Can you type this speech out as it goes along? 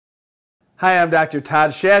Hi, I'm Dr. Todd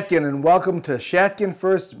Shatkin, and welcome to Shatkin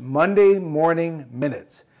F.I.R.S.T Monday Morning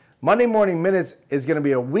Minutes. Monday Morning Minutes is going to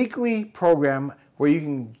be a weekly program where you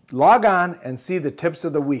can log on and see the tips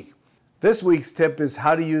of the week. This week's tip is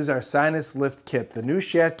how to use our Sinus Lift Kit, the new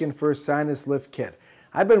Shatkin F.I.R.S.T Sinus Lift Kit.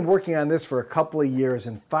 I've been working on this for a couple of years,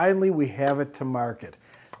 and finally we have it to market.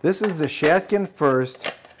 This is the Shatkin F.I.R.S.T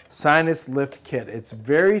Sinus Lift Kit. It's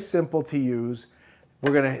very simple to use.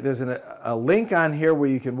 There's a link on here where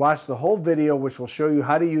you can watch the whole video, which will show you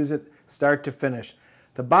how to use it start to finish.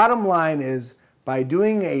 The bottom line is, by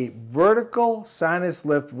doing a vertical sinus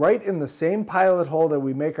lift right in the same pilot hole that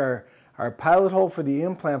we make our pilot hole for the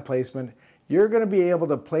implant placement, you're going to be able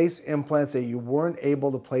to place implants that you weren't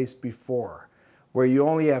able to place before. Where you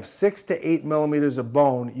only have 6 to 8 millimeters of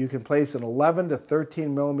bone, you can place an 11 to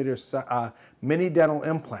 13 millimeter mini dental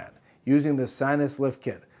implant using the Sinus Lift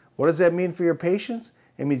Kit. What does that mean for your patients?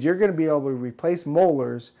 It means you're going to be able to replace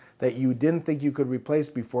molars that you didn't think you could replace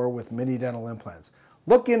before with mini dental implants.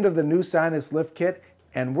 Look into the new Sinus Lift Kit,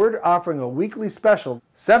 and we're offering a weekly special,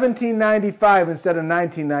 $17.95 instead of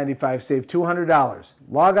 $19.95, save $200.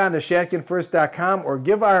 Log on to ShatkinF1st.com or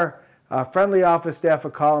give our friendly office staff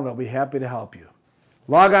a call and they'll be happy to help you.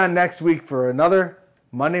 Log on next week for another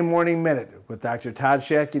Monday Morning Minute with Dr. Todd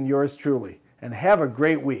Shatkin, yours truly, and have a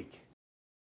great week.